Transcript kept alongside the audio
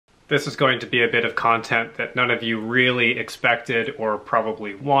This is going to be a bit of content that none of you really expected or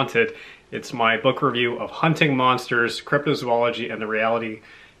probably wanted. It's my book review of Hunting Monsters, Cryptozoology, and the Reality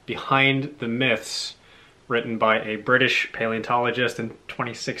Behind the Myths, written by a British paleontologist in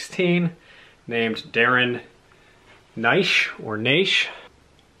 2016 named Darren Naish, or Naish.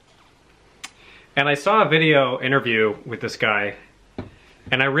 And I saw a video interview with this guy,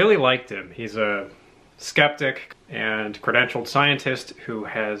 and I really liked him. He's a skeptic and credentialed scientist who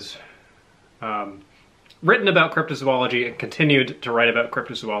has written about cryptozoology and continued to write about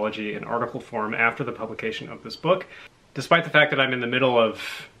cryptozoology in article form after the publication of this book. Despite the fact that I'm in the middle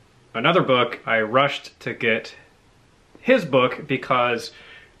of another book, I rushed to get his book because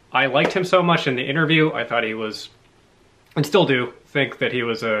I liked him so much in the interview. I thought he was, and still do, think that he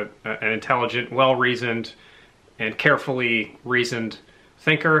was an intelligent, well-reasoned, and carefully reasoned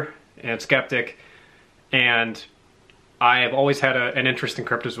thinker and skeptic. And I have always had an interest in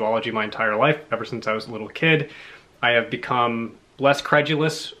cryptozoology my entire life, ever since I was a little kid. I have become less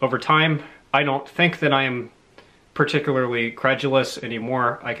credulous over time. I don't think that I am particularly credulous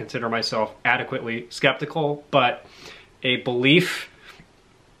anymore. I consider myself adequately skeptical, but a belief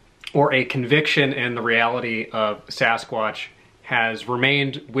or a conviction in the reality of Sasquatch has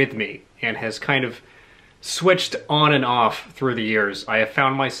remained with me and has kind of switched on and off through the years. I have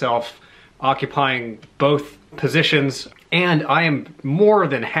found myself occupying both positions, and I am more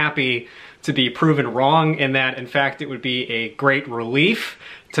than happy to be proven wrong in that. In fact, it would be a great relief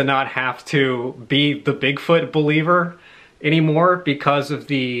to not have to be the Bigfoot believer anymore because of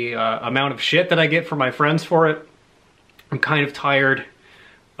the amount of shit that I get from my friends for it. I'm kind of tired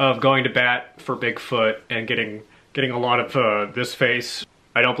of going to bat for Bigfoot and getting a lot of this face.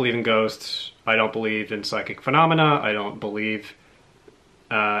 I don't believe in ghosts. I don't believe in psychic phenomena. I don't believe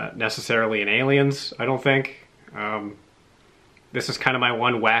necessarily in aliens, I don't think. This is kind of my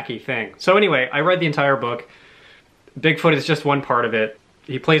one wacky thing. So anyway, I read the entire book. Bigfoot is just one part of it.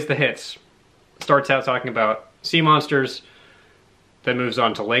 He plays the hits. Starts out talking about sea monsters, then moves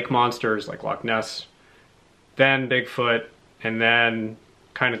on to lake monsters like Loch Ness, then Bigfoot, and then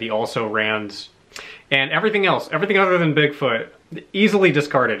kind of the also-rans. And everything else, everything other than Bigfoot, easily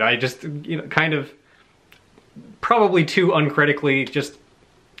discarded. I just, kind of, probably too uncritically, just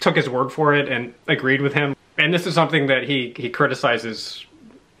took his word for it and agreed with him. And this is something that he criticizes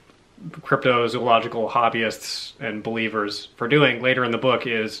cryptozoological hobbyists and believers for doing later in the book.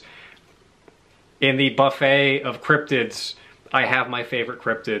 Is in the buffet of cryptids, I have my favorite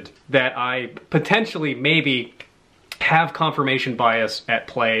cryptid that I potentially maybe have confirmation bias at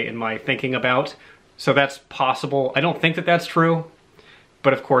play in my thinking about. So that's possible. I don't think that that's true,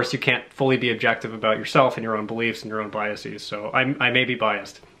 but of course you can't fully be objective about yourself and your own beliefs and your own biases. So I may be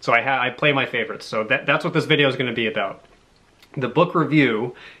biased. So I play my favorites. So that's what this video is going to be about. The book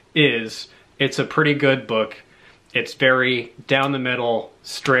review is, it's a pretty good book. It's very down the middle,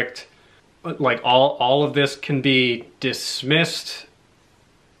 strict. Like all of this can be dismissed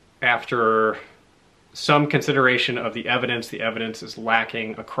after some consideration of the evidence. The evidence is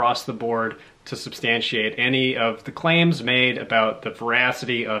lacking across the board to substantiate any of the claims made about the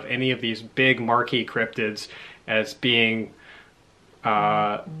veracity of any of these big marquee cryptids as being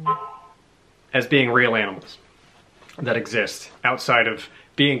real animals that exist outside of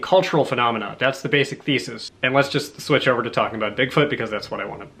being cultural phenomena. That's the basic thesis. And let's just switch over to talking about Bigfoot because that's what I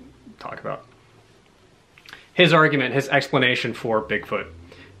want to talk about. His argument, his explanation for Bigfoot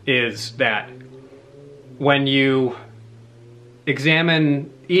is that when you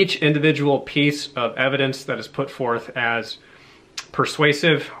examine each individual piece of evidence that is put forth as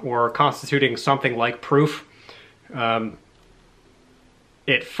persuasive or constituting something like proof,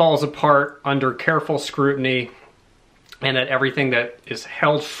 it falls apart under careful scrutiny, and that everything that is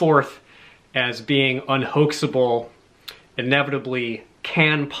held forth as being unhoaxable inevitably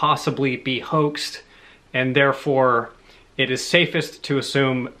can possibly be hoaxed, and therefore it is safest to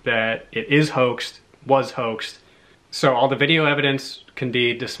assume that it is hoaxed, was hoaxed. So all the video evidence can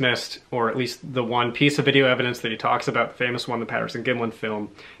be dismissed, or at least the one piece of video evidence that he talks about, the famous one, the Patterson-Gimlin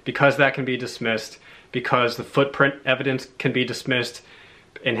film, because that can be dismissed, because the footprint evidence can be dismissed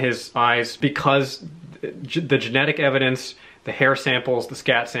in his eyes, because the genetic evidence, the hair samples, the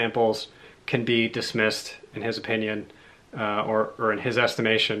scat samples can be dismissed in his opinion, or in his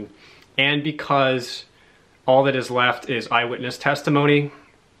estimation, and because all that is left is eyewitness testimony.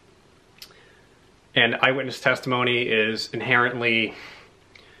 And eyewitness testimony is inherently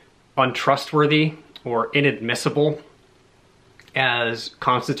untrustworthy or inadmissible as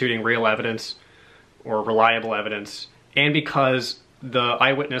constituting real evidence or reliable evidence. And because the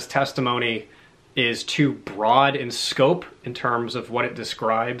eyewitness testimony is too broad in scope in terms of what it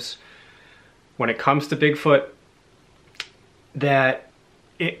describes when it comes to Bigfoot, that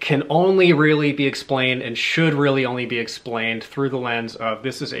it can only really be explained and should really only be explained through the lens of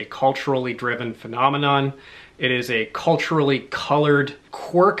this is a culturally driven phenomenon. It is a culturally colored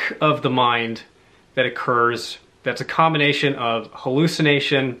quirk of the mind that occurs that's a combination of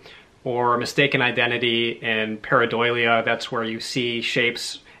hallucination or mistaken identity and pareidolia. That's where you see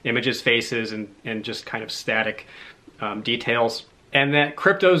shapes, images, faces, and just kind of static details. And that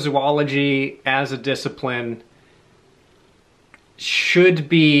cryptozoology as a discipline should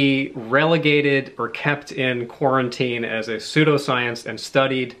be relegated or kept in quarantine as a pseudoscience and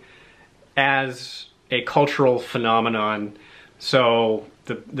studied as a cultural phenomenon. So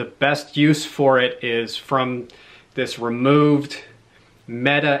the best use for it is from this removed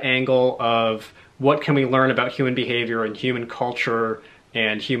meta angle of what can we learn about human behavior and human culture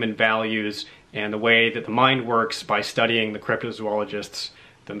and human values and the way that the mind works by studying the cryptozoologists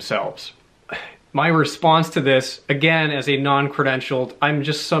themselves. My response to this, again, as a non-credentialed, I'm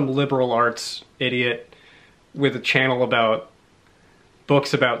just some liberal arts idiot with a channel about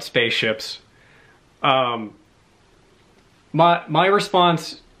books about spaceships. My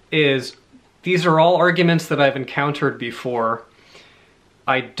response is, these are all arguments that I've encountered before.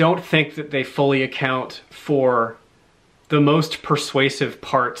 I don't think that they fully account for the most persuasive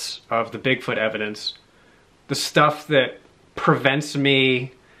parts of the Bigfoot evidence. The stuff that prevents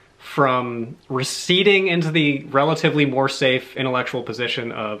me from receding into the relatively more safe intellectual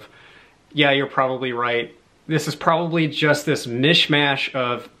position of, yeah, you're probably right. This is probably just this mishmash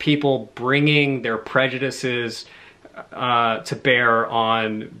of people bringing their prejudices to bear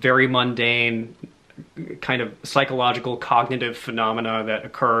on very mundane kind of psychological cognitive phenomena that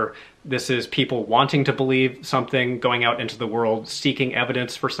occur. This is people wanting to believe something, going out into the world, seeking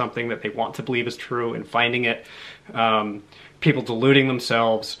evidence for something that they want to believe is true and finding it, people deluding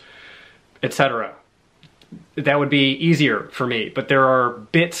themselves, etc. That would be easier for me, but there are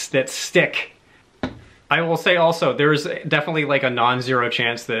bits that stick. I will say also, there's definitely like a non-zero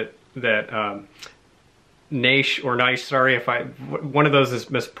chance that Naish, or Naish, sorry if one of those is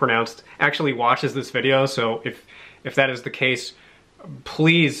mispronounced, actually watches this video. So if that is the case,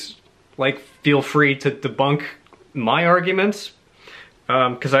 please feel free to debunk my arguments,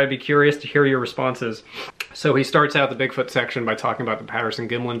 because I'd be curious to hear your responses. So he starts out the Bigfoot section by talking about the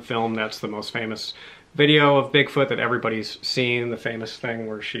Patterson-Gimlin film. That's the most famous video of Bigfoot that everybody's seen, the famous thing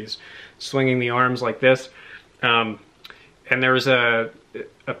where she's swinging the arms like this. And there's a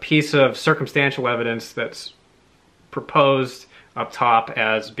piece of circumstantial evidence that's proposed up top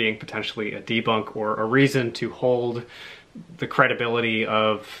as being potentially a debunk or a reason to hold the credibility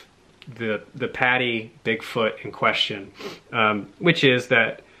of the Patty Bigfoot in question, which is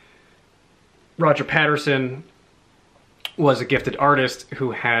that Roger Patterson was a gifted artist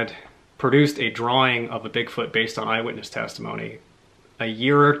who had produced a drawing of a Bigfoot based on eyewitness testimony a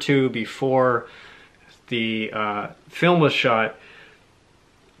year or two before the film was shot,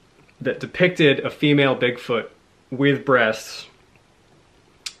 that depicted a female Bigfoot with breasts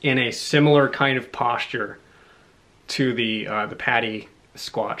in a similar kind of posture to the Patty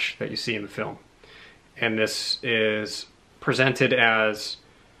Squatch that you see in the film. And this is presented as,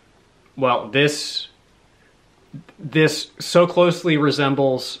 well, this so closely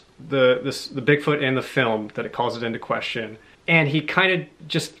resembles the Bigfoot in the film that it calls it into question. And he kind of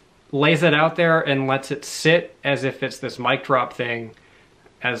just lays it out there and lets it sit as if it's this mic drop thing,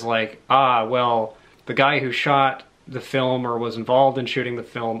 as like, ah, well, the guy who shot the film or was involved in shooting the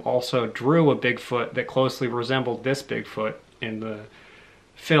film also drew a Bigfoot that closely resembled this Bigfoot in the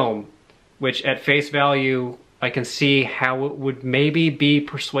film, which at face value, I can see how it would maybe be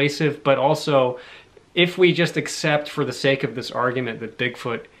persuasive, but also if we just accept for the sake of this argument that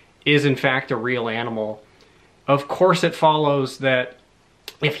Bigfoot is in fact a real animal, of course it follows that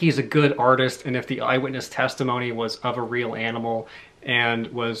if he's a good artist and if the eyewitness testimony was of a real animal and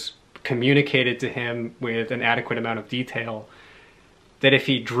was communicated to him with an adequate amount of detail, that if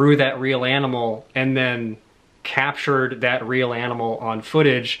he drew that real animal and then captured that real animal on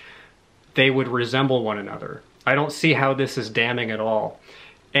footage, they would resemble one another. I don't see how this is damning at all.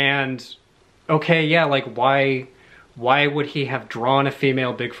 And okay, yeah, like why would he have drawn a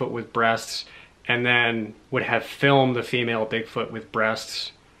female Bigfoot with breasts and then would have filmed the female Bigfoot with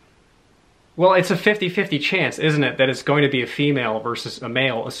breasts? Well, it's a 50-50 chance, isn't it, that it's going to be a female versus a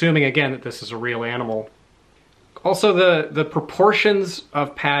male, assuming again that this is a real animal. Also, the proportions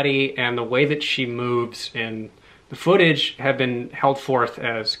of Patty and the way that she moves in the footage have been held forth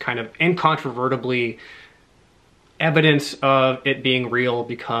as kind of incontrovertibly evidence of it being real,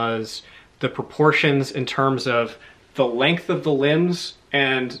 because the proportions in terms of the length of the limbs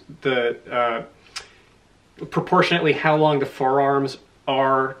and the proportionately how long the forearms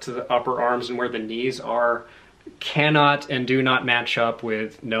are to the upper arms and where the knees are cannot and do not match up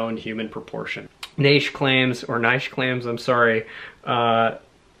with known human proportion. Naish claims, I'm sorry, that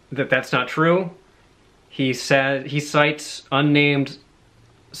that's not true. He cites unnamed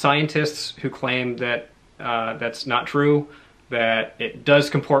scientists who claim that that's not true, that it does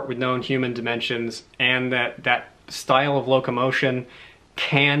comport with known human dimensions, and that that style of locomotion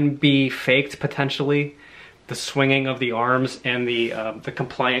can be faked potentially. The swinging of the arms and the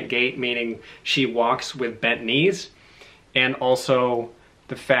compliant gait, meaning she walks with bent knees, and also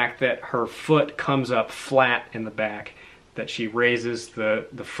the fact that her foot comes up flat in the back, that she raises the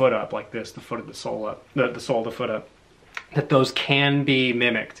foot up like this, the foot of the sole up, the sole of the foot up, that those can be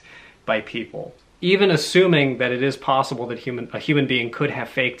mimicked by people. Even assuming that it is possible that a human being could have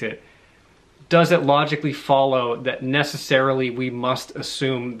faked it, does it logically follow that necessarily we must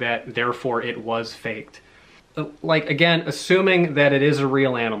assume that therefore it was faked? Like, again, assuming that it is a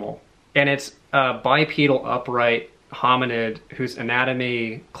real animal and it's a bipedal upright hominid whose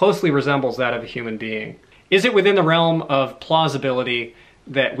anatomy closely resembles that of a human being, is it within the realm of plausibility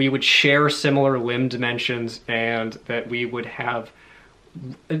that we would share similar limb dimensions and that we would have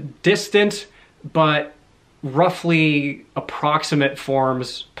distant but roughly approximate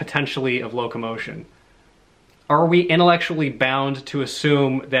forms potentially of locomotion? Are we intellectually bound to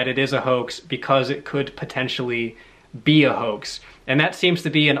assume that it is a hoax because it could potentially be a hoax? And that seems to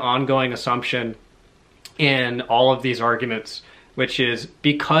be an ongoing assumption in all of these arguments, which is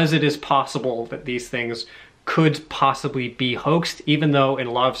because it is possible that these things could possibly be hoaxed, even though in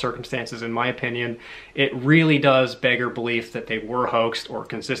a lot of circumstances, in my opinion, it really does beggar belief that they were hoaxed or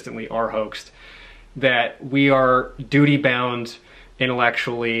consistently are hoaxed, that we are duty-bound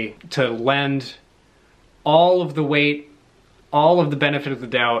intellectually to lend all of the weight, all of the benefit of the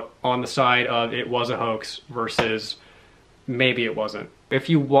doubt on the side of it was a hoax versus maybe it wasn't. If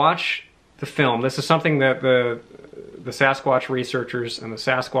you watch the film, this is something that the Sasquatch researchers and the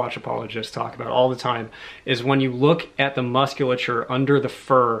Sasquatch apologists talk about all the time, is when you look at the musculature under the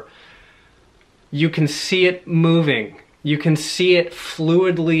fur, you can see it moving. You can see it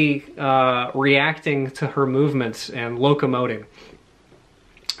fluidly reacting to her movements and locomoting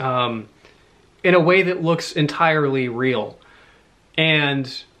in a way that looks entirely real.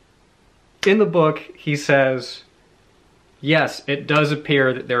 And in the book, he says, yes, it does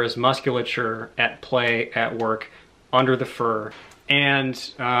appear that there is musculature at play, at work, under the fur, and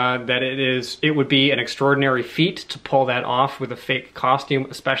that it would be an extraordinary feat to pull that off with a fake costume,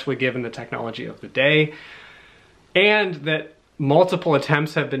 especially given the technology of the day, and that multiple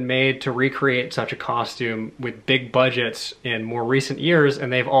attempts have been made to recreate such a costume with big budgets in more recent years,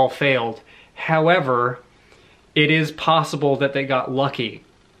 and they've all failed. However, it is possible that they got lucky.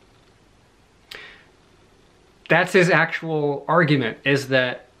 That's his actual argument, is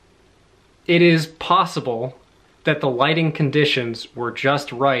that it is possible that the lighting conditions were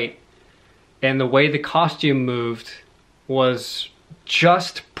just right and the way the costume moved was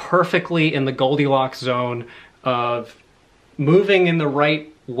just perfectly in the Goldilocks zone of moving in the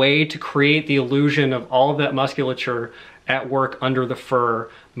right way to create the illusion of all of that musculature at work under the fur,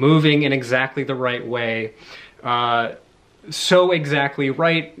 moving in exactly the right way, so exactly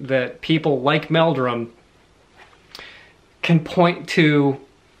right that people like Meldrum can point to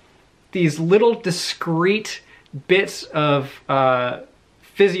these little discrete bits of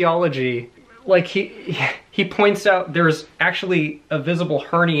physiology. Like he points out there's actually a visible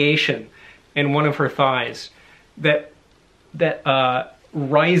herniation in one of her thighs that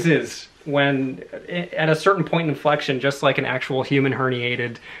rises when at a certain point in inflection, just like an actual human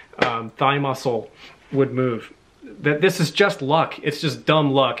herniated thigh muscle would move. That this is just luck. It's just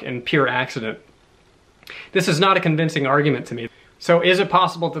dumb luck and pure accident. This is not a convincing argument to me. So is it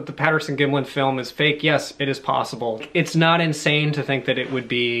possible that the Patterson-Gimlin film is fake? Yes, it is possible. It's not insane to think that it would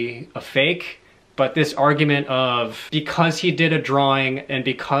be a fake, but this argument of because he did a drawing and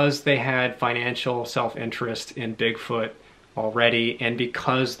because they had financial self-interest in Bigfoot already, and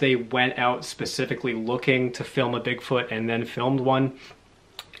because they went out specifically looking to film a Bigfoot and then filmed one,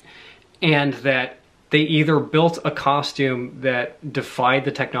 and that they either built a costume that defied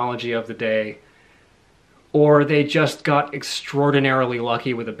the technology of the day, or they just got extraordinarily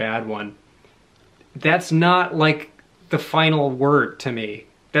lucky with a bad one. That's not like the final word to me.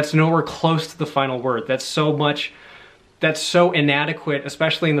 That's nowhere close to the final word. That's so inadequate,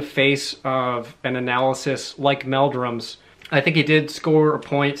 especially in the face of an analysis like Meldrum's. I think he did score a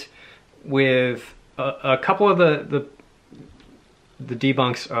point with a couple of the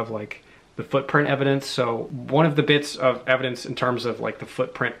debunks of like the footprint evidence. So one of the bits of evidence in terms of like the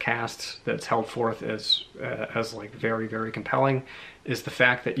footprint casts that's held forth as like very, very compelling is the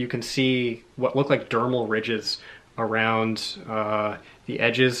fact that you can see what look like dermal ridges around the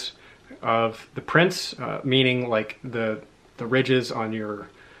edges of the prints, meaning like the ridges on your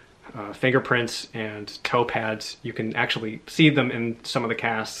fingerprints and toe pads. You can actually see them in some of the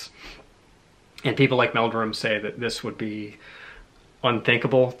casts. And people like Meldrum say that this would be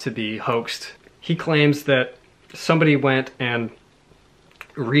unthinkable to be hoaxed. He claims that somebody went and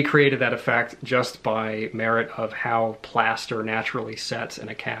recreated that effect just by merit of how plaster naturally sets in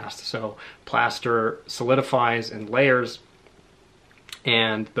a cast. So plaster solidifies in layers,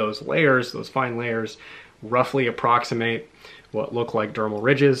 and those layers, those fine layers, roughly approximate what look like dermal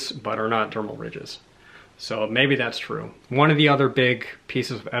ridges, but are not dermal ridges. So maybe that's true. One of the other big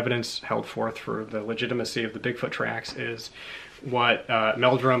pieces of evidence held forth for the legitimacy of the Bigfoot tracks is what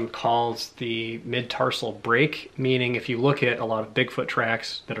Meldrum calls the mid-tarsal break, meaning if you look at a lot of Bigfoot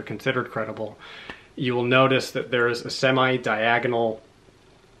tracks that are considered credible, you will notice that there is a semi-diagonal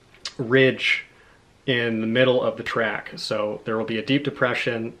ridge in the middle of the track. So there will be a deep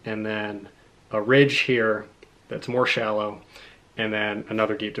depression and then a ridge here that's more shallow, and then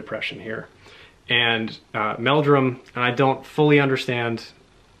another deep depression here. And Meldrum, and I don't fully understand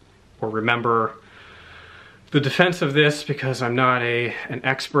or remember the defense of this because I'm not an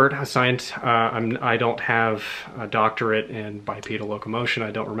expert, a scientist. I don't have a doctorate in bipedal locomotion.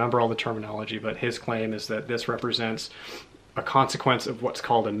 I don't remember all the terminology, but his claim is that this represents a consequence of what's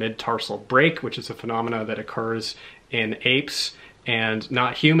called a mid-tarsal break, which is a phenomena that occurs in apes and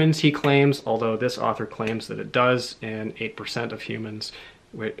not humans, he claims, although this author claims that it does in 8% of humans,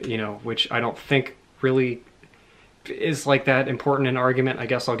 you know, which I don't think really is like that important an argument. I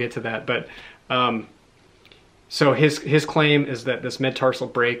guess I'll get to that. But so his claim is that this mid-tarsal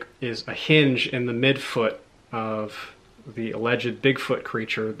break is a hinge in the midfoot of the alleged Bigfoot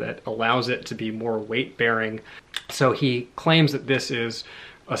creature that allows it to be more weight-bearing. So he claims that this is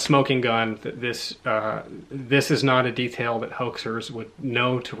a smoking gun, that this is not a detail that hoaxers would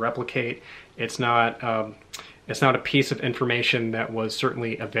know to replicate. It's not a piece of information that was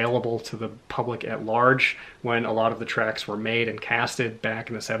certainly available to the public at large when a lot of the tracks were made and casted back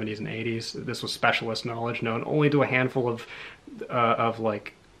in the 70s and 80s. This was specialist knowledge known only to a handful of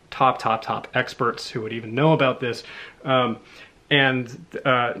like top experts who would even know about this. And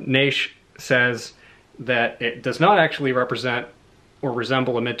Naish says that it does not actually represent or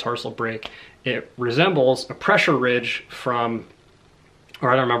resemble a mid-tarsal break. It resembles a pressure ridge from,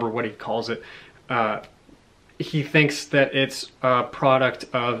 or I don't remember what he calls it. He thinks that it's a product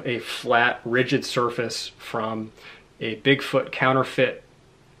of a flat, rigid surface from a Bigfoot counterfeit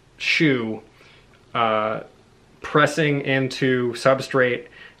shoe pressing into substrate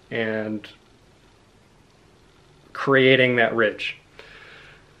and creating that ridge.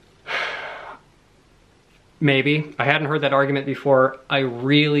 Maybe. I hadn't heard that argument before. I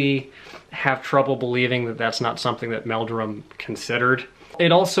really have trouble believing that that's not something that Meldrum considered.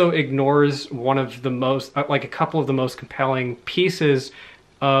 It also ignores one of the most, like a couple of the most compelling pieces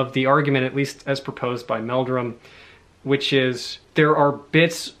of the argument, at least as proposed by Meldrum, which is there are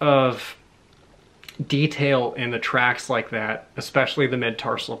bits of detail in the tracks like that, especially the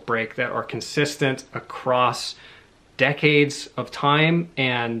mid-tarsal break, that are consistent across decades of time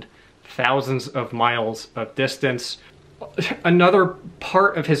and thousands of miles of distance. Another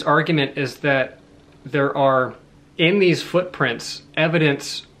part of his argument is that there are, in these footprints,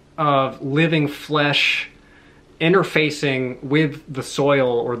 evidence of living flesh interfacing with the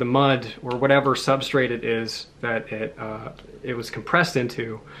soil or the mud or whatever substrate it is that it was compressed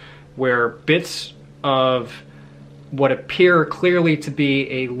into, where bits of what appear clearly to be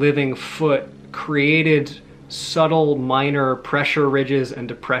a living foot created subtle minor pressure ridges and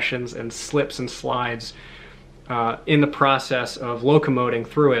depressions and slips and slides in the process of locomoting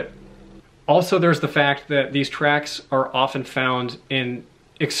through it. Also, there's the fact that these tracks are often found in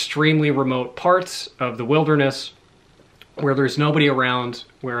extremely remote parts of the wilderness where there's nobody around,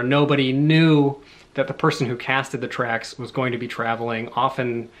 where nobody knew that the person who casted the tracks was going to be traveling,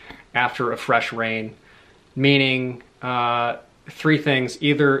 often after a fresh rain, meaning three things.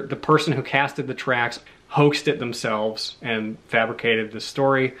 Either the person who casted the tracks hoaxed it themselves and fabricated the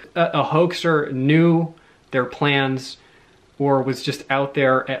story. A hoaxer knew their plans or was just out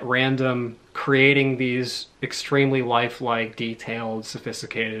there at random creating these extremely lifelike, detailed,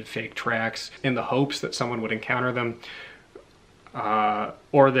 sophisticated fake tracks in the hopes that someone would encounter them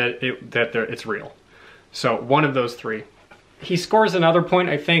or that it's real. So one of those three. He scores another point,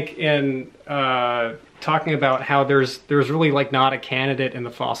 I think, in talking about how there's really like not a candidate in the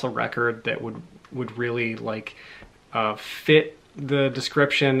fossil record that would really like fit the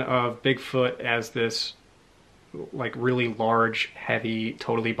description of Bigfoot as this like really large, heavy,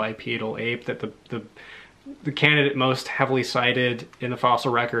 totally bipedal ape. That the candidate most heavily cited in the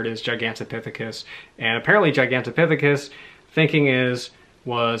fossil record is Gigantopithecus, and apparently Gigantopithecus, thinking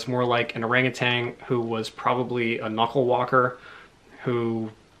was more like an orangutan who was probably a knuckle walker,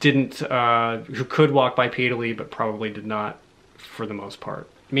 who could walk bipedally but probably did not for the most part.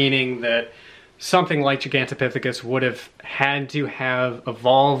 Meaning that something like Gigantopithecus would have had to have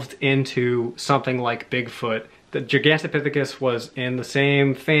evolved into something like Bigfoot. The Gigantopithecus was in the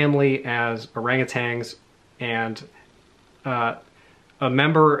same family as orangutans, and an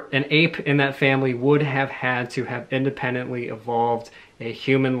ape in that family would have had to have independently evolved a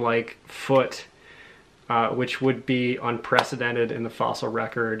human-like foot, which would be unprecedented in the fossil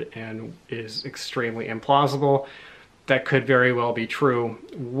record and is extremely implausible. That could very well be true,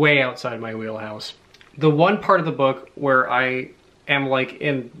 way outside my wheelhouse. The one part of the book where I am like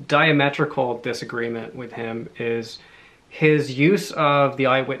in diametrical disagreement with him is his use of the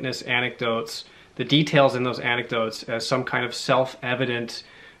eyewitness anecdotes, the details in those anecdotes, as some kind of self-evident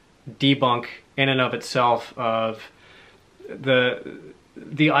debunk in and of itself of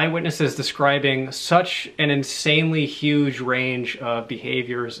the eyewitnesses describing such an insanely huge range of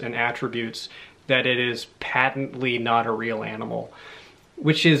behaviors and attributes that it is patently not a real animal,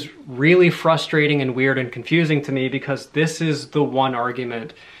 which is really frustrating and weird and confusing to me, because this is the one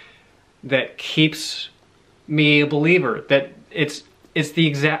argument that keeps me a believer, that it's the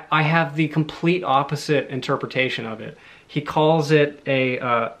exact, I have the complete opposite interpretation of it. He calls it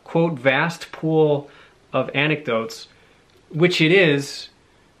a, quote, vast pool of anecdotes, which it is.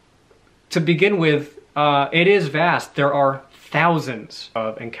 To begin with, it is vast. There are thousands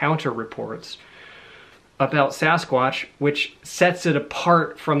of encounter reports about Sasquatch, which sets it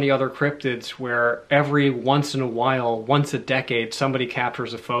apart from the other cryptids, where every once in a while, once a decade, somebody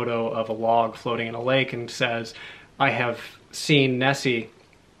captures a photo of a log floating in a lake and says, I have seen Nessie.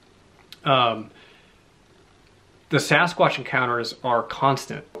 The Sasquatch encounters are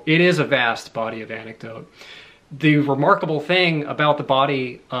constant. It is a vast body of anecdote. The remarkable thing about the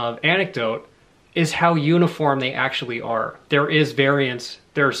body of anecdote is how uniform they actually are. There is variance.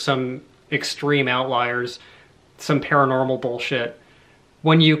 There's some extreme outliers, some paranormal bullshit.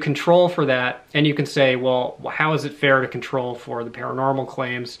 When you control for that, and you can say, well, how is it fair to control for the paranormal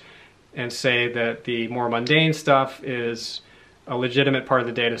claims and say that the more mundane stuff is a legitimate part of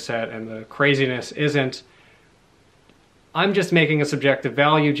the data set and the craziness isn't? I'm just making a subjective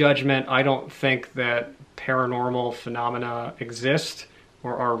value judgment. I don't think that paranormal phenomena exist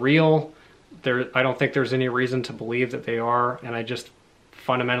or are real. I don't think there's any reason to believe that they are, and I just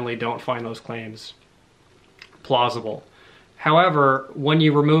fundamentally don't find those claims plausible. However, when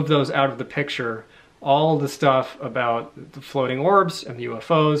you remove those out of the picture, all the stuff about the floating orbs and the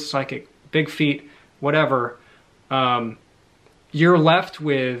UFOs, psychic big feet, whatever, you're left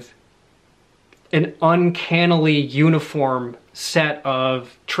with an uncannily uniform set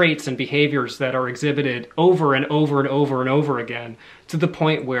of traits and behaviors that are exhibited over and over and over and over again, to the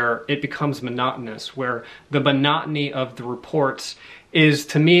point where it becomes monotonous, where the monotony of the reports is,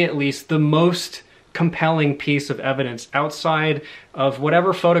 to me at least, the most compelling piece of evidence outside of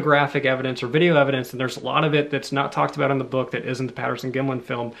whatever photographic evidence or video evidence, and there's a lot of it that's not talked about in the book that isn't the Patterson-Gimlin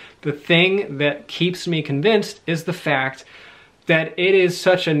film. The thing that keeps me convinced is the fact that it is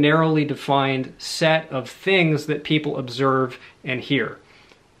such a narrowly defined set of things that people observe and hear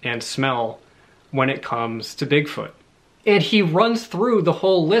and smell when it comes to Bigfoot. And he runs through the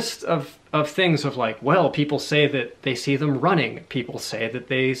whole list of things of like, well, people say that they see them running. People say that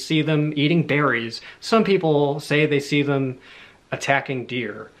they see them eating berries. Some people say they see them attacking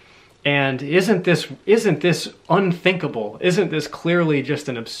deer. And isn't this unthinkable? Isn't this clearly just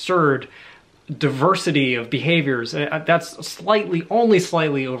an absurd diversity of behaviors? That's only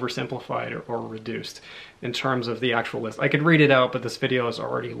slightly oversimplified or reduced in terms of the actual list. I could read it out, but this video is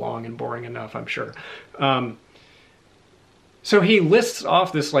already long and boring enough, I'm sure. So he lists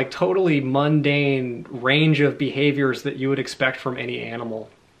off this like totally mundane range of behaviors that you would expect from any animal.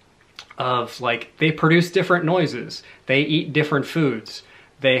 Of like, they produce different noises, they eat different foods,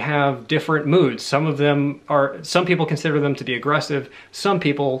 they have different moods. Some people consider them to be aggressive, some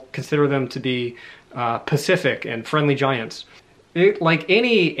people consider them to be pacific and friendly giants. Like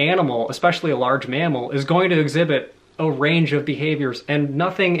any animal, especially a large mammal, is going to exhibit a range of behaviors, and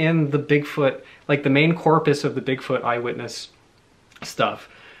nothing in the Bigfoot, like the main corpus of the Bigfoot eyewitness stuff,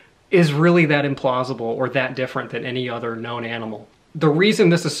 is really that implausible or that different than any other known animal. The reason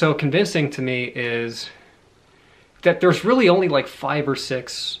this is so convincing to me is that there's really only like 5 or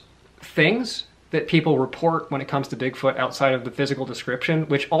 6 things that people report when it comes to Bigfoot outside of the physical description,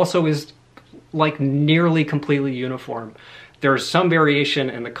 which also is like nearly completely uniform. There's some variation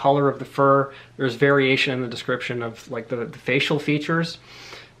in the color of the fur, there's variation in the description of like the facial features,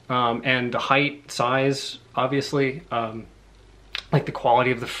 and the height, size, obviously, like the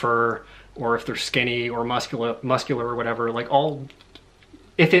quality of the fur, or if they're skinny or muscular or whatever, like all,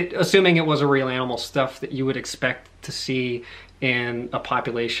 assuming it was a real animal, stuff that you would expect to see in a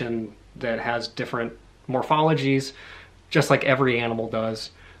population that has different morphologies, just like every animal does.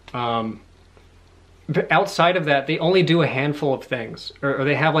 But outside of that, they only do a handful of things, or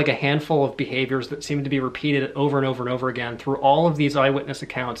they have like a handful of behaviors that seem to be repeated over and over and over again through all of these eyewitness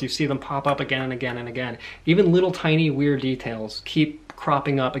accounts. You see them pop up again and again and again. Even little tiny weird details keep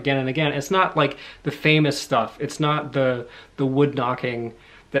cropping up again and again. It's not like the famous stuff. It's not the wood knocking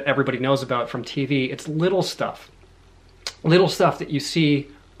that everybody knows about from TV. It's little stuff that you see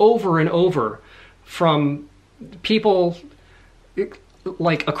over and over from people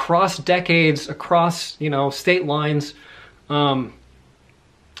like across decades, across, you know, state lines.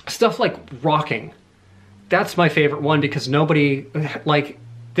 Stuff like rocking. That's my favorite one, because nobody, like,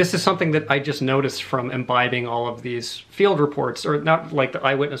 this is something that I just noticed from imbibing all of these field reports, or not like the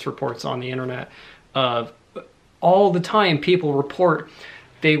eyewitness reports on the internet. All the time people report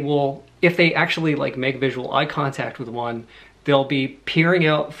they will, if they actually like make visual eye contact with one, they'll be peering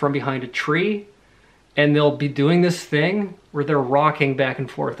out from behind a tree, and they'll be doing this thing where they're rocking back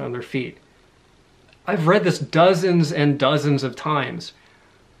and forth on their feet. I've read this dozens and dozens of times.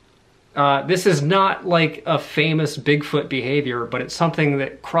 This is not like a famous Bigfoot behavior, but it's something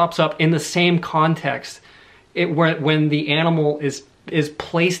that crops up in the same context when the animal is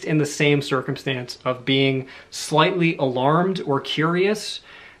placed in the same circumstance of being slightly alarmed or curious,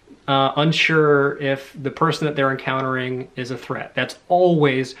 unsure if the person that they're encountering is a threat. That's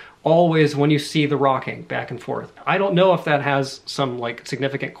always when you see the rocking back and forth. I don't know if that has some like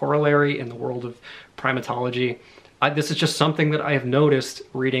significant corollary in the world of primatology. This is just something that I have noticed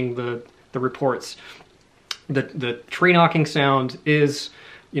reading the reports. The tree knocking sound is,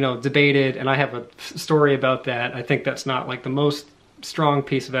 you know, debated, and I have a story about that. I think that's not like the most strong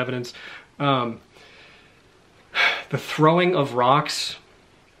piece of evidence. The throwing of rocks.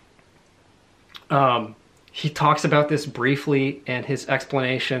 He talks about this briefly, and his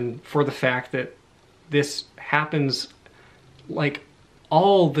explanation for the fact that this happens like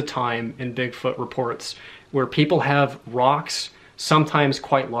all the time in Bigfoot reports, where people have rocks, sometimes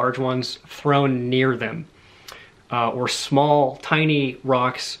quite large ones, thrown near them, or small, tiny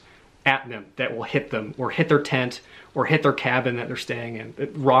rocks at them that will hit them, or hit their tent, or hit their cabin that they're staying in.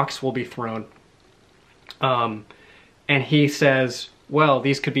 Rocks will be thrown. And he says, well,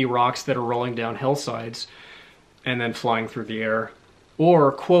 these could be rocks that are rolling down hillsides and then flying through the air.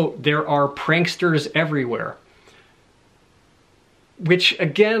 Or, quote, there are pranksters everywhere. Which,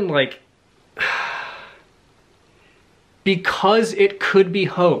 again, like, because it could be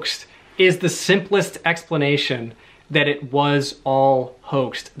hoaxed, is the simplest explanation that it was all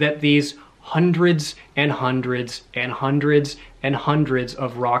hoaxed. That these hundreds and hundreds and hundreds and hundreds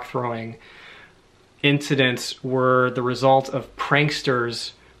of rock throwing incidents were the result of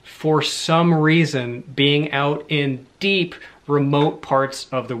pranksters for some reason being out in deep, remote parts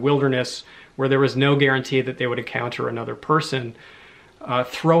of the wilderness where there was no guarantee that they would encounter another person,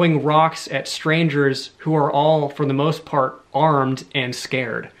 throwing rocks at strangers who are all, for the most part, armed and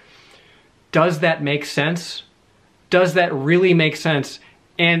scared. Does that make sense? Does that really make sense?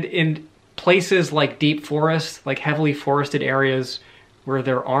 And in places like deep forest, like heavily forested areas where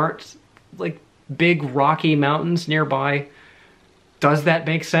there aren't like big rocky mountains nearby, does that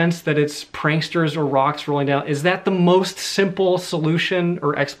make sense that it's pranksters or rocks rolling down? Is that the most simple solution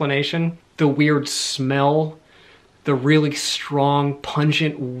or explanation? The weird smell, the really strong,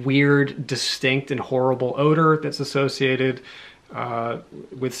 pungent, weird, distinct, and horrible odor that's associated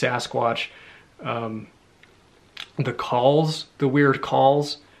with Sasquatch. The calls, the weird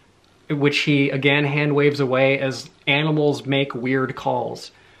calls, which he again hand waves away as animals make weird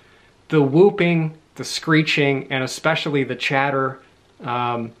calls. The whooping, the screeching, and especially the chatter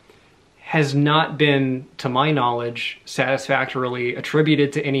has not been, to my knowledge, satisfactorily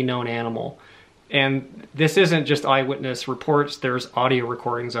attributed to any known animal. And this isn't just eyewitness reports, there's audio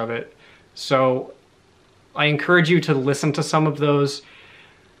recordings of it. So I encourage you to listen to some of those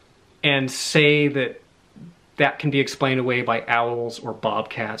and say that that can be explained away by owls or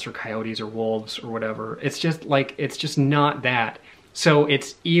bobcats or coyotes or wolves or whatever. It's just like, it's just not that. So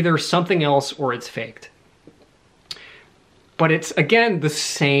it's either something else or it's faked. But it's, again, the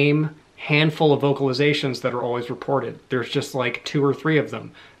same handful of vocalizations that are always reported. There's just like 2 or 3 of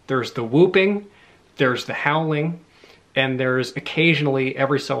them. There's the whooping, there's the howling, and there's occasionally,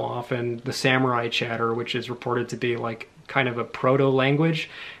 every so often, the samurai chatter, which is reported to be like kind of a proto-language.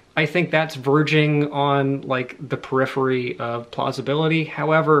 I think that's verging on like the periphery of plausibility.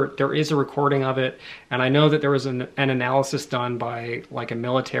 However, there is a recording of it, and I know that there was an analysis done by like a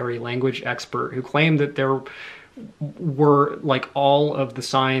military language expert who claimed that there were like all of the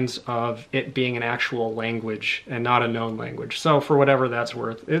signs of it being an actual language and not a known language. So for whatever that's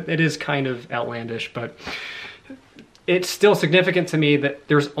worth, it is kind of outlandish, but it's still significant to me that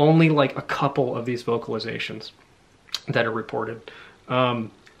there's only like a couple of these vocalizations that are reported.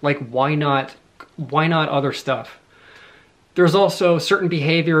 Like, why not other stuff? There's also certain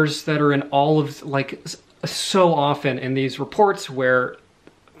behaviors that are in all of, like, so often in these reports where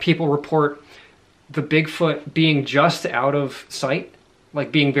people report the Bigfoot being just out of sight,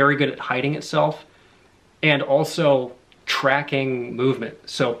 like being very good at hiding itself, and also tracking movement,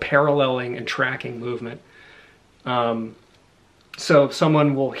 so paralleling and tracking movement. So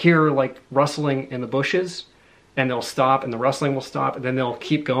someone will hear like rustling in the bushes, and they'll stop, and the rustling will stop, and then they'll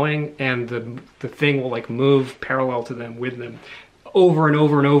keep going, and the thing will like move parallel to them, with them, over and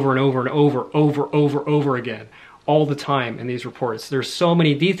over and over and over and over again, all the time in these reports. There's so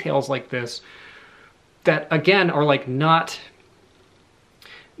many details like this that, again, are like not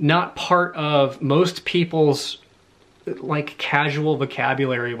part of most people's like casual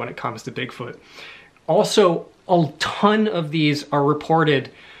vocabulary when it comes to Bigfoot. Also, a ton of these are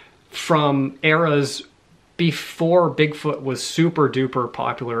reported from eras before Bigfoot was super duper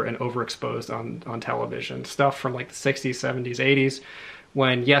popular and overexposed on television. Stuff from like the 60s, 70s, 80s,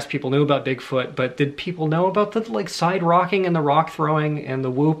 when yes, people knew about Bigfoot, but did people know about the like side rocking and the rock throwing and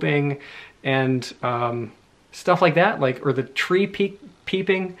the whooping and stuff like that, like, or the tree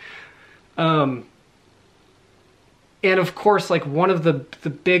peeping? And of course, like, one of the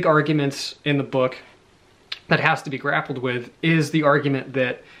big arguments in the book that has to be grappled with is the argument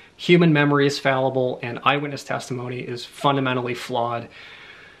that human memory is fallible and eyewitness testimony is fundamentally flawed.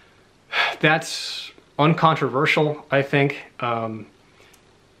 That's uncontroversial, I think.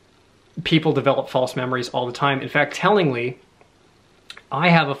 People develop false memories all the time. In fact, tellingly, I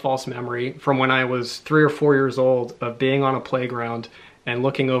have a false memory from when I was 3 or 4 years old of being on a playground and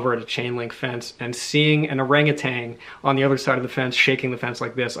looking over at a chain link fence and seeing an orangutan on the other side of the fence shaking the fence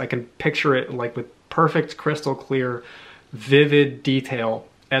like this. I can picture it like with perfect, crystal clear, vivid detail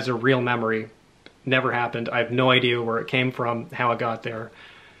as a real memory. Never happened. I have no idea where it came from, how it got there.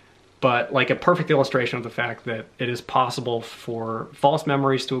 But like a perfect illustration of the fact that it is possible for false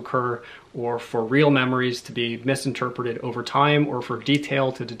memories to occur, or for real memories to be misinterpreted over time, or for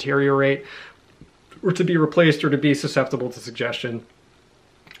detail to deteriorate, or to be replaced, or to be susceptible to suggestion.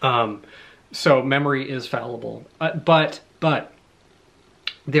 So memory is fallible. But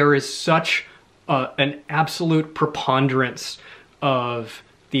there is such an absolute preponderance of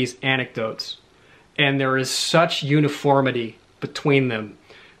these anecdotes, and there is such uniformity between them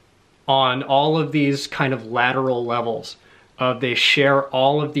on all of these kind of lateral levels. They share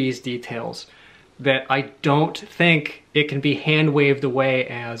all of these details, that I don't think it can be hand-waved away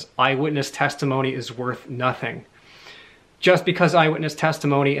as eyewitness testimony is worth nothing. Just because eyewitness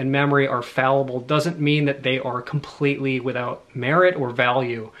testimony and memory are fallible doesn't mean that they are completely without merit or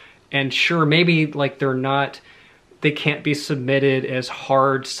value. And sure, maybe like they can't be submitted as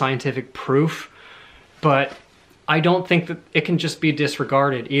hard scientific proof, but I don't think that it can just be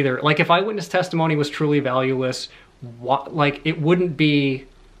disregarded either. Like, if eyewitness testimony was truly valueless, like, it would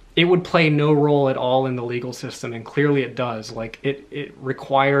play no role at all in the legal system, and clearly it does. Like, it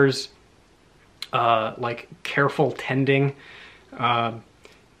requires like careful tending.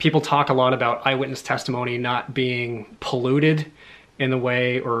 People talk a lot about eyewitness testimony not being polluted in the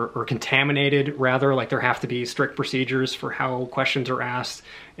way, or contaminated rather, like there have to be strict procedures for how questions are asked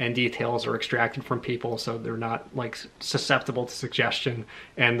and details are extracted from people so they're not like susceptible to suggestion,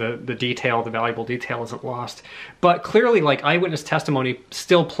 and the valuable detail isn't lost. But clearly, like, eyewitness testimony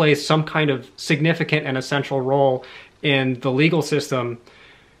still plays some kind of significant and essential role in the legal system.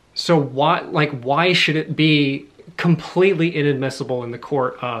 So why should it be completely inadmissible in the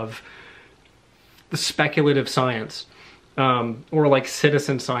court of the speculative science? Or like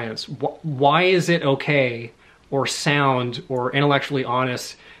citizen science? Why is it okay or sound or intellectually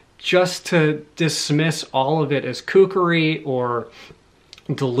honest just to dismiss all of it as kookery or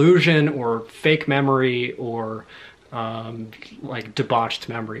delusion or fake memory or like debauched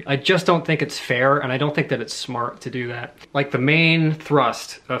memory. I just don't think it's fair, and I don't think that it's smart to do that. Like, the main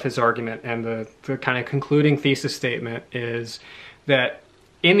thrust of his argument and the kind of concluding thesis statement is that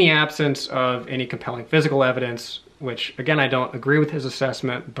in the absence of any compelling physical evidence, which again, I don't agree with his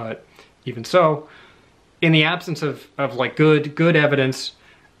assessment, but even so, in the absence of like good evidence,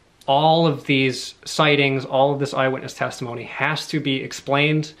 all of these sightings, all of this eyewitness testimony has to be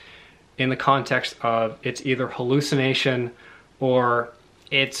explained in the context of it's either hallucination or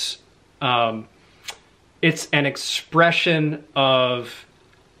it's an expression of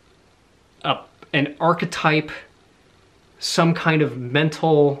an archetype, some kind of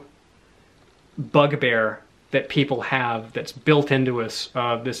mental bugbear that people have that's built into us,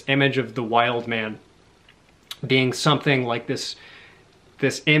 this image of the wild man being something like this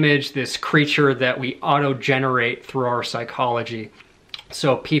image, this creature that we auto-generate through our psychology.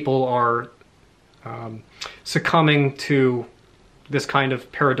 So people are succumbing to this kind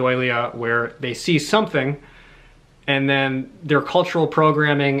of pareidolia where they see something and then their cultural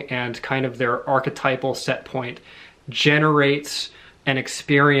programming and kind of their archetypal set point generates an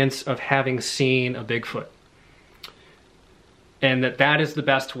experience of having seen a Bigfoot. And that is the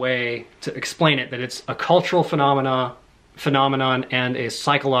best way to explain it, that it's a cultural phenomenon and a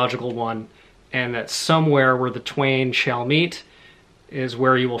psychological one, and that somewhere where the twain shall meet is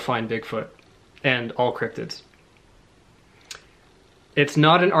where you will find Bigfoot and all cryptids. It's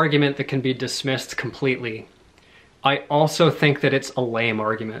not an argument that can be dismissed completely. I also think that it's a lame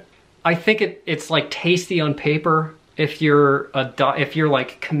argument. I think it's like tasty on paper if you're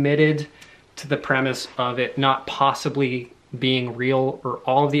like committed to the premise of it not possibly being real or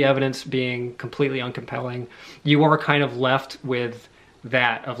all of the evidence being completely uncompelling. You are kind of left with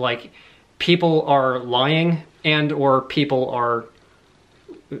that of like, people are lying and or people are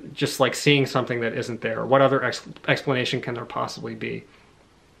just like seeing something that isn't there. What other explanation can there possibly be?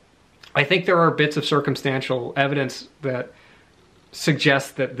 I think there are bits of circumstantial evidence that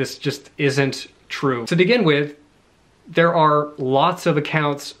suggest that this just isn't true. To begin with, there are lots of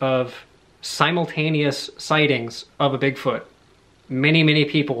accounts of simultaneous sightings of a Bigfoot. Many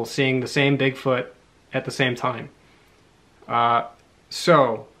people seeing the same Bigfoot at the same time. I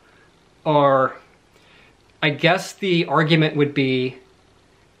guess the argument would be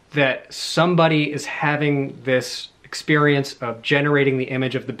that somebody is having this experience of generating the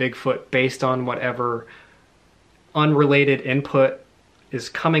image of the Bigfoot based on whatever unrelated input is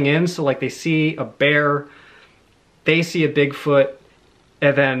coming in. So like they see a bear, they see a Bigfoot,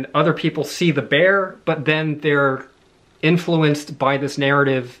 and then other people see the bear, but then they're influenced by this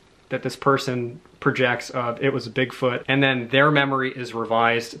narrative that this person projects of it was a Bigfoot, and then their memory is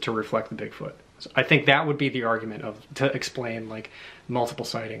revised to reflect the Bigfoot. So I think that would be the argument to explain like multiple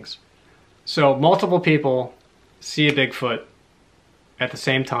sightings. So multiple people see a Bigfoot at the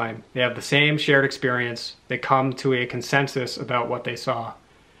same time. They have the same shared experience. They come to a consensus about what they saw.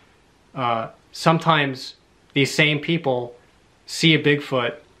 Sometimes these same people see a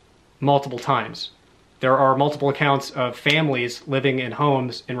Bigfoot multiple times. There are multiple accounts of families living in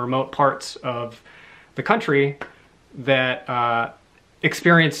homes in remote parts of the country that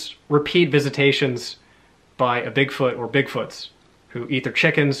experience repeat visitations by a Bigfoot or Bigfoots who eat their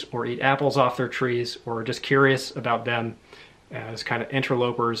chickens or eat apples off their trees or are just curious about them as kind of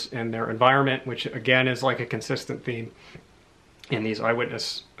interlopers in their environment, which again is like a consistent theme in these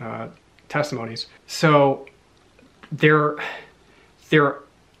eyewitness testimonies. So they're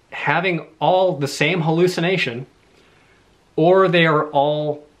having all the same hallucination, or they are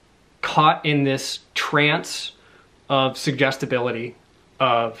all caught in this trance of suggestibility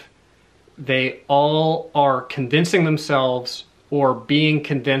of they all are convincing themselves or being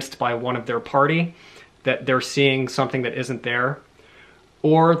convinced by one of their party that they're seeing something that isn't there,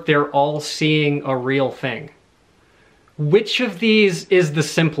 or they're all seeing a real thing. Which of these is the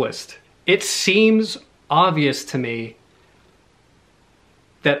simplest? It seems obvious to me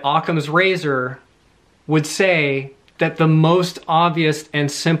that Occam's razor would say that the most obvious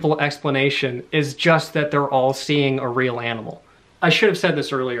and simple explanation is just that they're all seeing a real animal. I should have said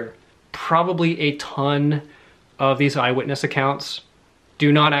this earlier. Probably a ton of these eyewitness accounts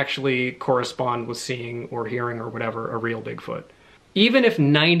do not actually correspond with seeing or hearing or whatever a real Bigfoot. Even if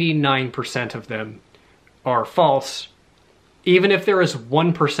 99% of them are false, even if there is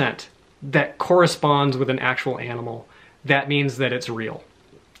 1% that corresponds with an actual animal, that means that it's real.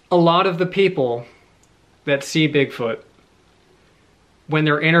 A lot of the people that see Bigfoot, when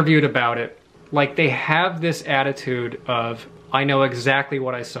they're interviewed about it, like they have this attitude of, I know exactly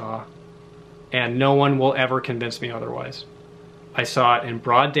what I saw, and no one will ever convince me otherwise. I saw it in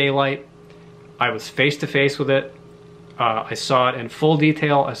broad daylight, I was face to face with it, I saw it in full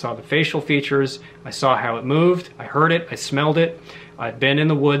detail. I saw the facial features. I saw how it moved. I heard it. I smelled it. I've been in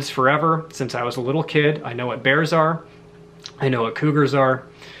the woods forever, since I was a little kid. I know what bears are. I know what cougars are.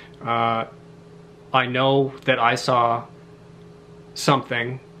 I know that I saw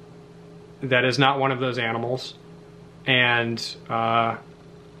something that is not one of those animals, and I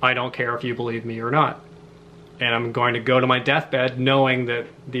don't care if you believe me or not. And I'm going to go to my deathbed knowing that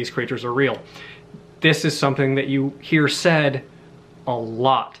these creatures are real. This is something that you hear said a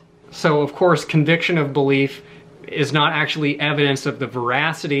lot. So of course, conviction of belief is not actually evidence of the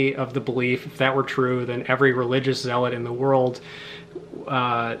veracity of the belief. If that were true, then every religious zealot in the world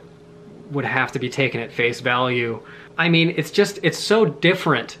would have to be taken at face value. I mean, it's so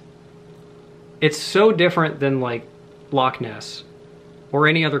different. It's so different than like Loch Ness or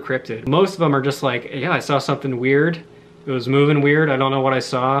any other cryptid. Most of them are just like, yeah, I saw something weird. It was moving weird. I don't know what I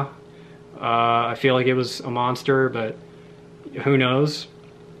saw. I feel like it was a monster, but who knows?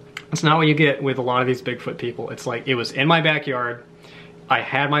 It's not what you get with a lot of these Bigfoot people. It's like, it was in my backyard. I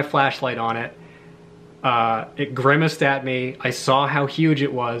had my flashlight on it. It grimaced at me. I saw how huge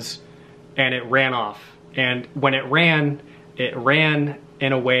it was, and it ran off. And when it ran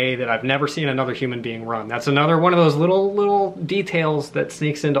in a way that I've never seen another human being run. That's another one of those little details that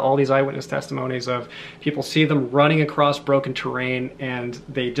sneaks into all these eyewitness testimonies of people see them running across broken terrain and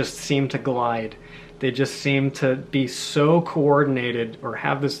they just seem to glide. They just seem to be so coordinated or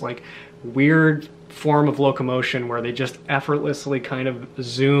have this like weird form of locomotion where they just effortlessly kind of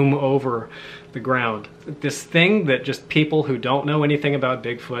zoom over the ground. This thing that just people who don't know anything about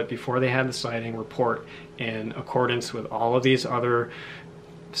Bigfoot before they had the sighting report in accordance with all of these other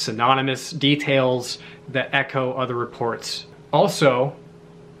synonymous details that echo other reports. Also,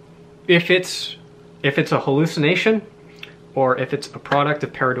 if it's a hallucination or if it's a product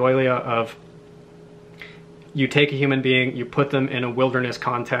of pareidolia of you take a human being, you put them in a wilderness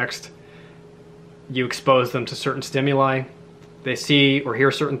context, you expose them to certain stimuli, they see or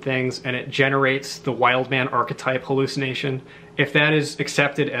hear certain things, and it generates the wild man archetype hallucination. If that is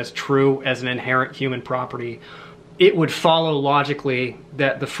accepted as true as an inherent human property, it would follow logically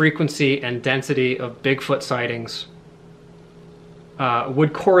that the frequency and density of Bigfoot sightings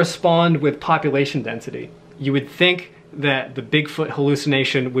would correspond with population density. You would think that the Bigfoot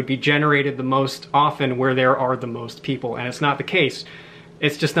hallucination would be generated the most often where there are the most people, and it's not the case.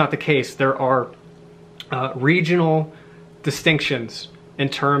 It's just not the case. There are regional distinctions in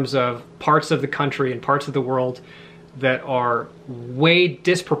terms of parts of the country and parts of the world that are way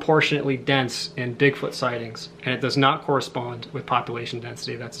disproportionately dense in Bigfoot sightings, and it does not correspond with population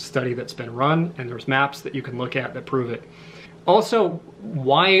density. That's a study that's been run, and there's maps that you can look at that prove it. Also,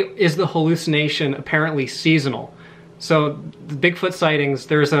 why is the hallucination apparently seasonal? So the Bigfoot sightings,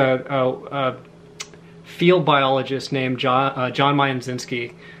 there's a field biologist named John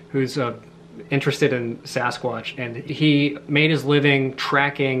Mayenzinski who's interested in Sasquatch, and he made his living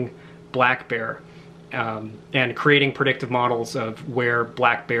tracking black bear and creating predictive models of where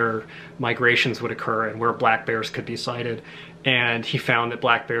black bear migrations would occur and where black bears could be sighted. And he found that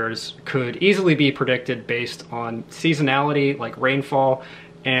black bears could easily be predicted based on seasonality, like rainfall,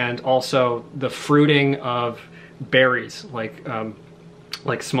 and also the fruiting of berries, like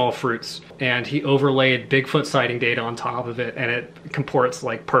small fruits. And he overlaid Bigfoot sighting data on top of it, and it comports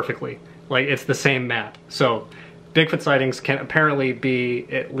like perfectly. Like, it's the same map. So Bigfoot sightings can apparently be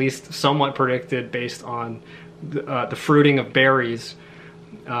at least somewhat predicted based on the fruiting of berries,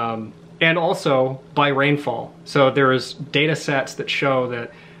 and also by rainfall. So there's data sets that show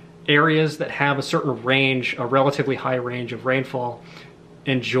that areas that have a certain range, a relatively high range of rainfall,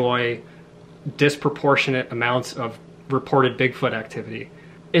 enjoy disproportionate amounts of reported Bigfoot activity.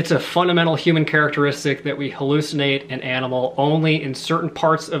 It's a fundamental human characteristic that we hallucinate an animal only in certain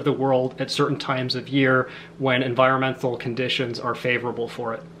parts of the world at certain times of year when environmental conditions are favorable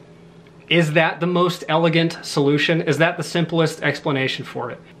for it. Is that the most elegant solution? Is that the simplest explanation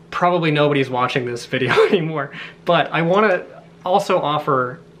for it? Probably nobody's watching this video anymore, but I want to also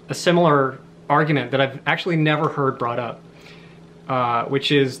offer a similar argument that I've actually never heard brought up.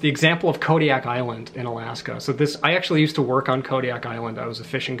 Which is the example of Kodiak Island in Alaska. So I actually used to work on Kodiak Island. I was a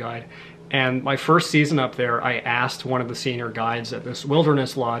fishing guide. And my first season up there, I asked one of the senior guides at this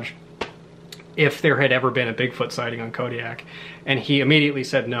wilderness lodge if there had ever been a Bigfoot sighting on Kodiak. And he immediately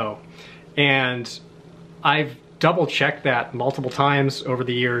said no. And I've double checked that multiple times over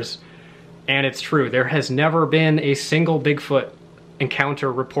the years. And it's true. There has never been a single Bigfoot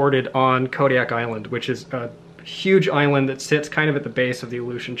encounter reported on Kodiak Island, which is a huge island that sits kind of at the base of the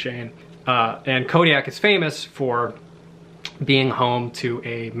Aleutian chain. And Kodiak is famous for being home to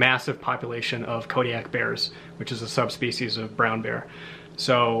a massive population of Kodiak bears, which is a subspecies of brown bear.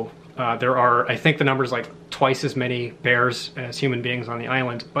 So there are, I think the number's like twice as many bears as human beings on the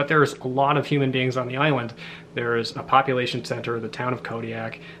island, but there's a lot of human beings on the island. There's a population center, the town of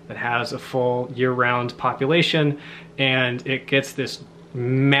Kodiak, that has a full year-round population, and it gets this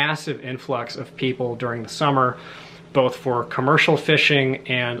massive influx of people during the summer, both for commercial fishing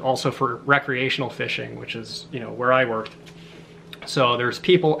and also for recreational fishing, which is, you know, where I worked. So there's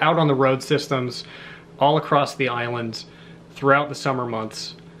people out on the road systems all across the island throughout the summer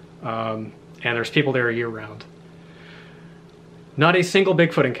months, and there's people there year-round. Not a single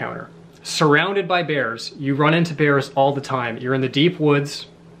Bigfoot encounter. Surrounded by bears. You run into bears all the time. You're in the deep woods.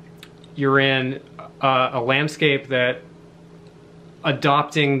 You're in a landscape that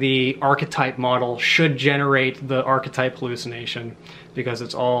adopting the archetype model should generate the archetype hallucination, because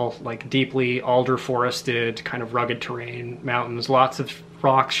it's all like deeply alder forested, kind of rugged terrain, mountains, lots of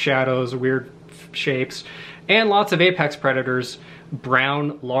rocks, shadows, weird shapes, and lots of apex predators,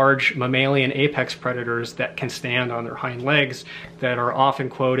 brown, large mammalian apex predators that can stand on their hind legs, that are often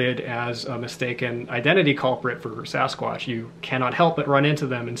quoted as a mistaken identity culprit for Sasquatch. You cannot help but run into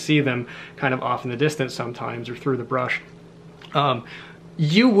them and see them kind of off in the distance sometimes, or through the brush.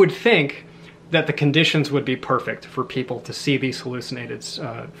 You would think that the conditions would be perfect for people to see these hallucinated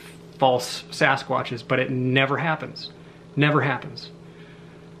false Sasquatches, but it never happens. Never happens.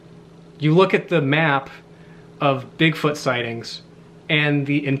 You look at the map of Bigfoot sightings, and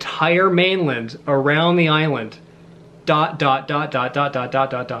the entire mainland around the island, dot, dot, dot, dot, dot, dot, dot,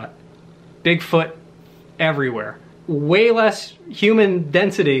 dot, dot. Bigfoot everywhere. Way less human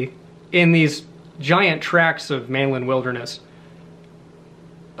density in these giant tracts of mainland wilderness.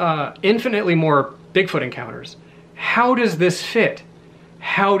 Infinitely more Bigfoot encounters. How does this fit?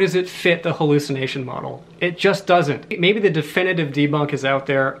 How does it fit the hallucination model? It just doesn't. Maybe the definitive debunk is out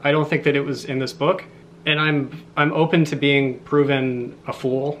there. I don't think that it was in this book, and I'm open to being proven a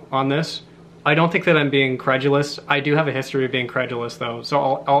fool on this. I don't think that I'm being credulous. I do have a history of being credulous, though,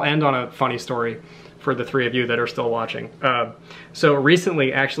 so I'll end on a funny story for the three of you that are still watching. So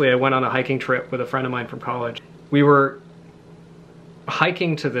recently, actually, I went on a hiking trip with a friend of mine from college. We were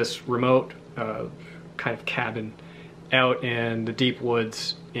hiking to this remote kind of cabin out in the deep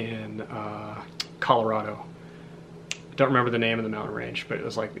woods in Colorado. I don't remember the name of the mountain range, but it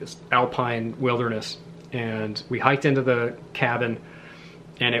was like this alpine wilderness. And we hiked into the cabin,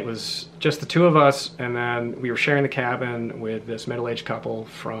 and it was just the two of us, and then we were sharing the cabin with this middle-aged couple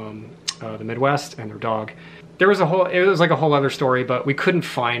from the Midwest and their dog. There was it was like a whole other story, but we couldn't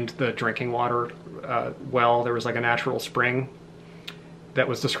find the drinking water well. There was like a natural spring that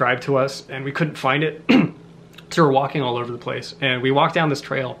was described to us, and we couldn't find it. So we're walking all over the place, and we walked down this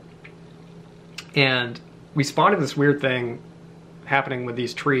trail, and we spotted this weird thing happening with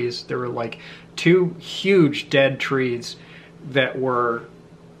these trees. There were like two huge dead trees that were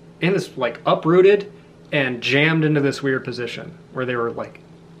in this like uprooted and jammed into this weird position where they were like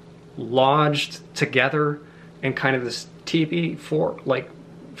lodged together in kind of this teepee form,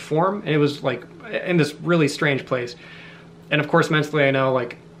 and it was like in this really strange place. And of course, mentally, I know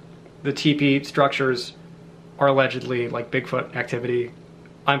like the teepee structures are allegedly like Bigfoot activity.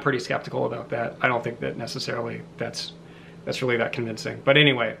 I'm pretty skeptical about that. I don't think that necessarily that's really that convincing. But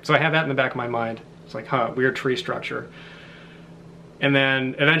anyway, so I had that in the back of my mind. It's like, huh, weird tree structure. And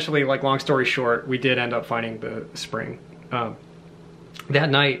then eventually, like long story short, we did end up finding the spring. That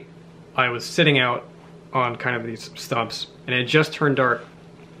night, I was sitting out on kind of these stumps, and it just turned dark.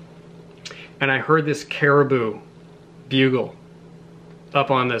 And I heard this caribou bugle up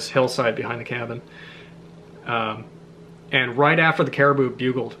on this hillside behind the cabin. And right after the caribou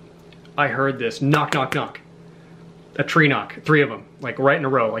bugled, I heard this knock, knock, knock. A tree knock, three of them, like right in a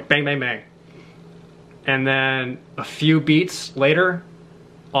row, like bang, bang, bang. And then a few beats later,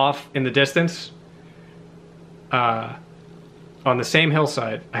 off in the distance, on the same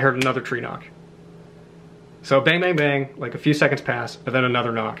hillside, I heard another tree knock. So bang, bang, bang, like a few seconds pass, and then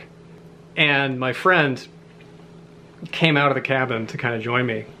another knock. And my friend came out of the cabin to kind of join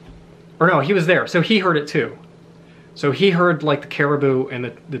me. Or no, he was there, so he heard it too. So he heard like the caribou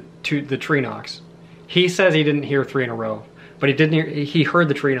and the tree knocks. He says he didn't hear three in a row, but he heard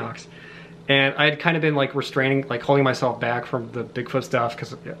the tree knocks. And I had kind of been like restraining, like holding myself back from the Bigfoot stuff,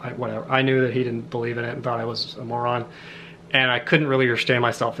 because whatever. I knew that he didn't believe in it and thought I was a moron. And I couldn't really restrain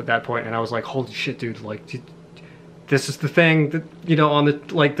myself at that point, and I was like, holy shit, dude, like, this is the thing that, you know, on the,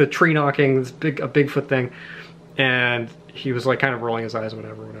 like the tree knocking, this a Bigfoot thing. And he was like kind of rolling his eyes,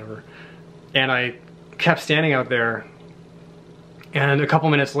 whatever. And I kept standing out there, and a couple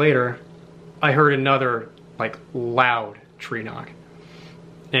minutes later, I heard another like loud tree knock.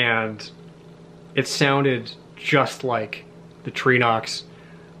 And it sounded just like the tree knocks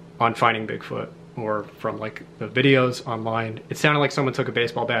on Finding Bigfoot or from like the videos online. It sounded like someone took a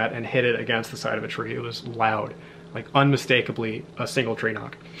baseball bat and hit it against the side of a tree. It was loud, like unmistakably a single tree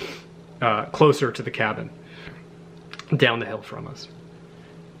knock, closer to the cabin, down the hill from us.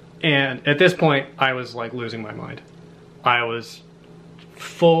 And at this point, I was like losing my mind. I was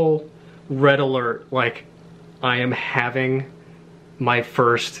full red alert, like I am having my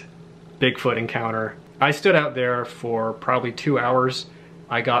first Bigfoot encounter. I stood out there for probably 2 hours.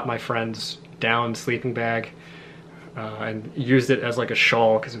 I got my friend's down sleeping bag and used it as like a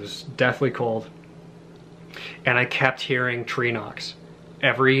shawl because it was deathly cold. And I kept hearing tree knocks.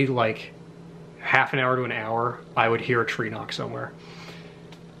 Every like half an hour to an hour, I would hear a tree knock somewhere.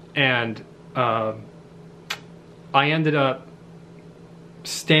 And I ended up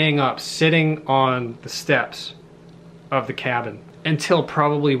staying up, sitting on the steps of the cabin until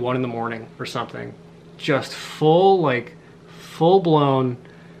probably 1 in the morning or something. Just full-blown,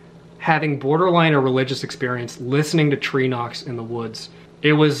 having borderline a religious experience, listening to tree knocks in the woods.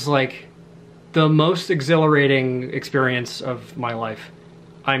 It was like the most exhilarating experience of my life.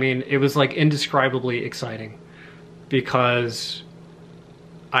 I mean, it was like indescribably exciting because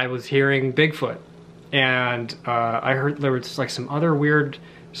I was hearing Bigfoot, and I heard there was like some other weird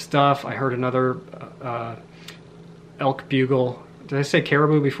stuff. I heard another elk bugle. Did I say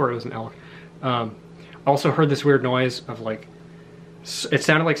caribou before? It was an elk. Also heard this weird noise of like, it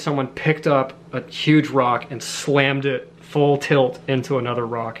sounded like someone picked up a huge rock and slammed it full tilt into another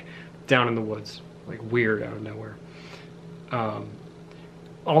rock down in the woods. Like weird out of nowhere.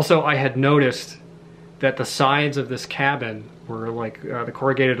 Also, I had noticed that the sides of this cabin were like the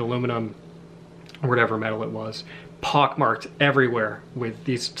corrugated aluminum, or whatever metal it was, pockmarked everywhere with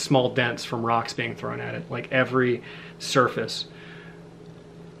these small dents from rocks being thrown at it, like every surface.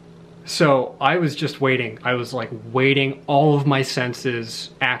 So I was just waiting. I was like waiting, all of my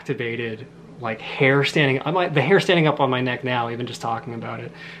senses activated, like hair standing, the hair standing up on my neck now, even just talking about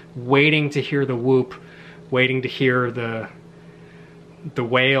it, waiting to hear the whoop, waiting to hear the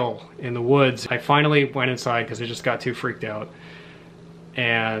wail in the woods. I finally went inside because I just got too freaked out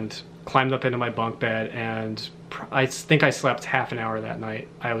and climbed up into my bunk bed, and I think I slept half an hour that night.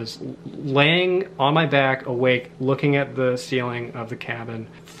 I was laying on my back, awake, looking at the ceiling of the cabin,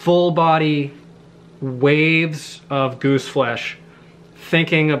 full body waves of goose flesh,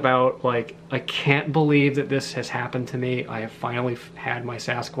 thinking about like, I can't believe that this has happened to me. I have finally had my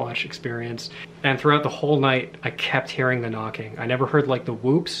Sasquatch experience. And throughout the whole night, I kept hearing the knocking. I never heard like the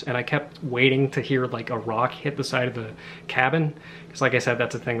whoops, and I kept waiting to hear like a rock hit the side of the cabin. Because like I said,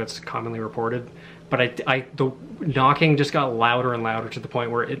 that's a thing that's commonly reported. But the knocking just got louder and louder to the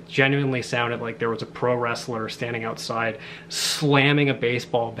point where it genuinely sounded like there was a pro wrestler standing outside slamming a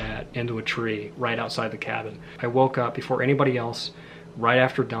baseball bat into a tree right outside the cabin. I woke up before anybody else, right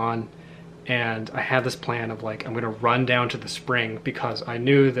after dawn, and I had this plan of like, I'm gonna run down to the spring because I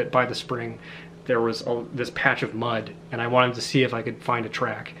knew that by the spring there was this patch of mud, and I wanted to see if I could find a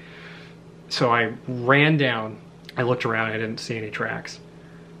track. So I ran down, I looked around, I didn't see any tracks.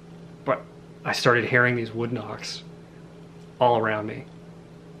 But I started hearing these wood knocks all around me.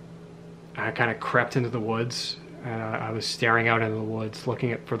 I kind of crept into the woods, and I was staring out into the woods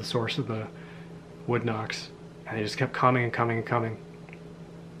looking for the source of the wood knocks, and they just kept coming and coming and coming.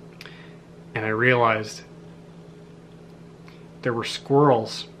 And I realized there were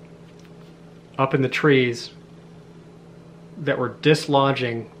squirrels up in the trees that were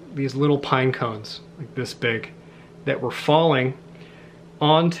dislodging these little pine cones, like this big, that were falling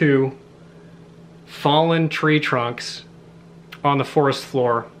onto fallen tree trunks on the forest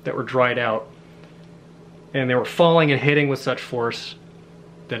floor that were dried out. And they were falling and hitting with such force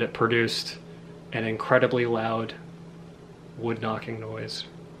that it produced an incredibly loud wood knocking noise.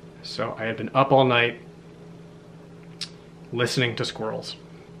 So I had been up all night listening to squirrels.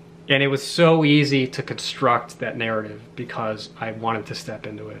 And it was so easy to construct that narrative because I wanted to step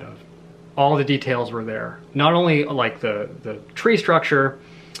into it. All the details were there. Not only like the tree structure,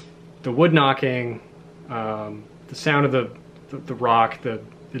 the wood knocking, the sound of the rock, the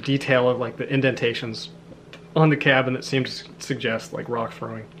detail of like the indentations on the cabin that seemed to suggest like rock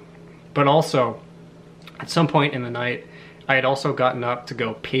throwing. But also, at some point in the night, I had also gotten up to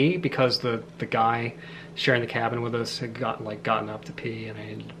go pee because the guy sharing the cabin with us had gotten up to pee, and I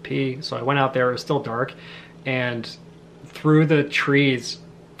needed to pee. So I went out there, it was still dark, and through the trees,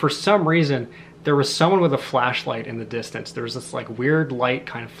 for some reason, there was someone with a flashlight in the distance. There was this like weird light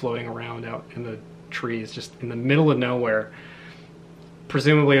kind of floating around out in the trees, just in the middle of nowhere,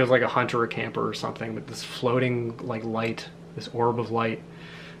 presumably it was like a hunter or camper or something, with this floating like light, this orb of light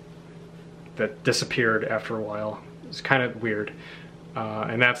that disappeared after a while. It's kind of weird.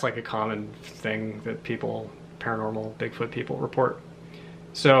 And that's like a common thing that people, paranormal Bigfoot people, report.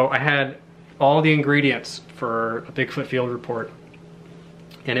 So I had all the ingredients for a Bigfoot field report,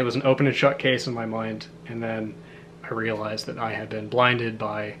 and it was an open and shut case in my mind. And then I realized that I had been blinded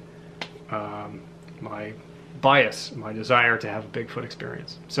by my bias, my desire to have a Bigfoot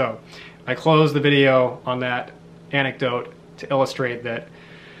experience. So I closed the video on that anecdote to illustrate that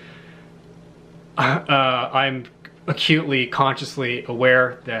I'm acutely, consciously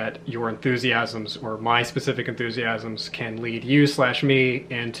aware that your enthusiasms, or my specific enthusiasms, can lead you/me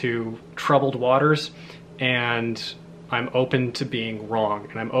into troubled waters, and I'm open to being wrong,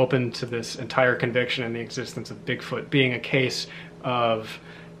 and I'm open to this entire conviction in the existence of Bigfoot being a case of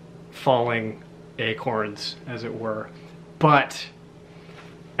falling acorns, as it were. But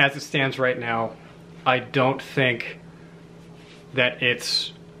as it stands right now, I don't think that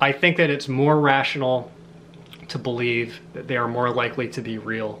I think that it's more rational to believe that they are more likely to be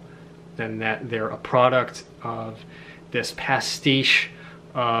real than that they're a product of this pastiche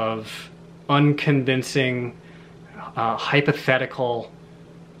of unconvincing, hypothetical,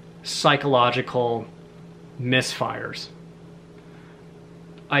 psychological misfires.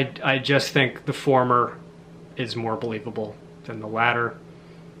 I just think the former is more believable than the latter.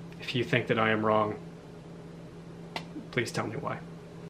 If you think that I am wrong, please tell me why.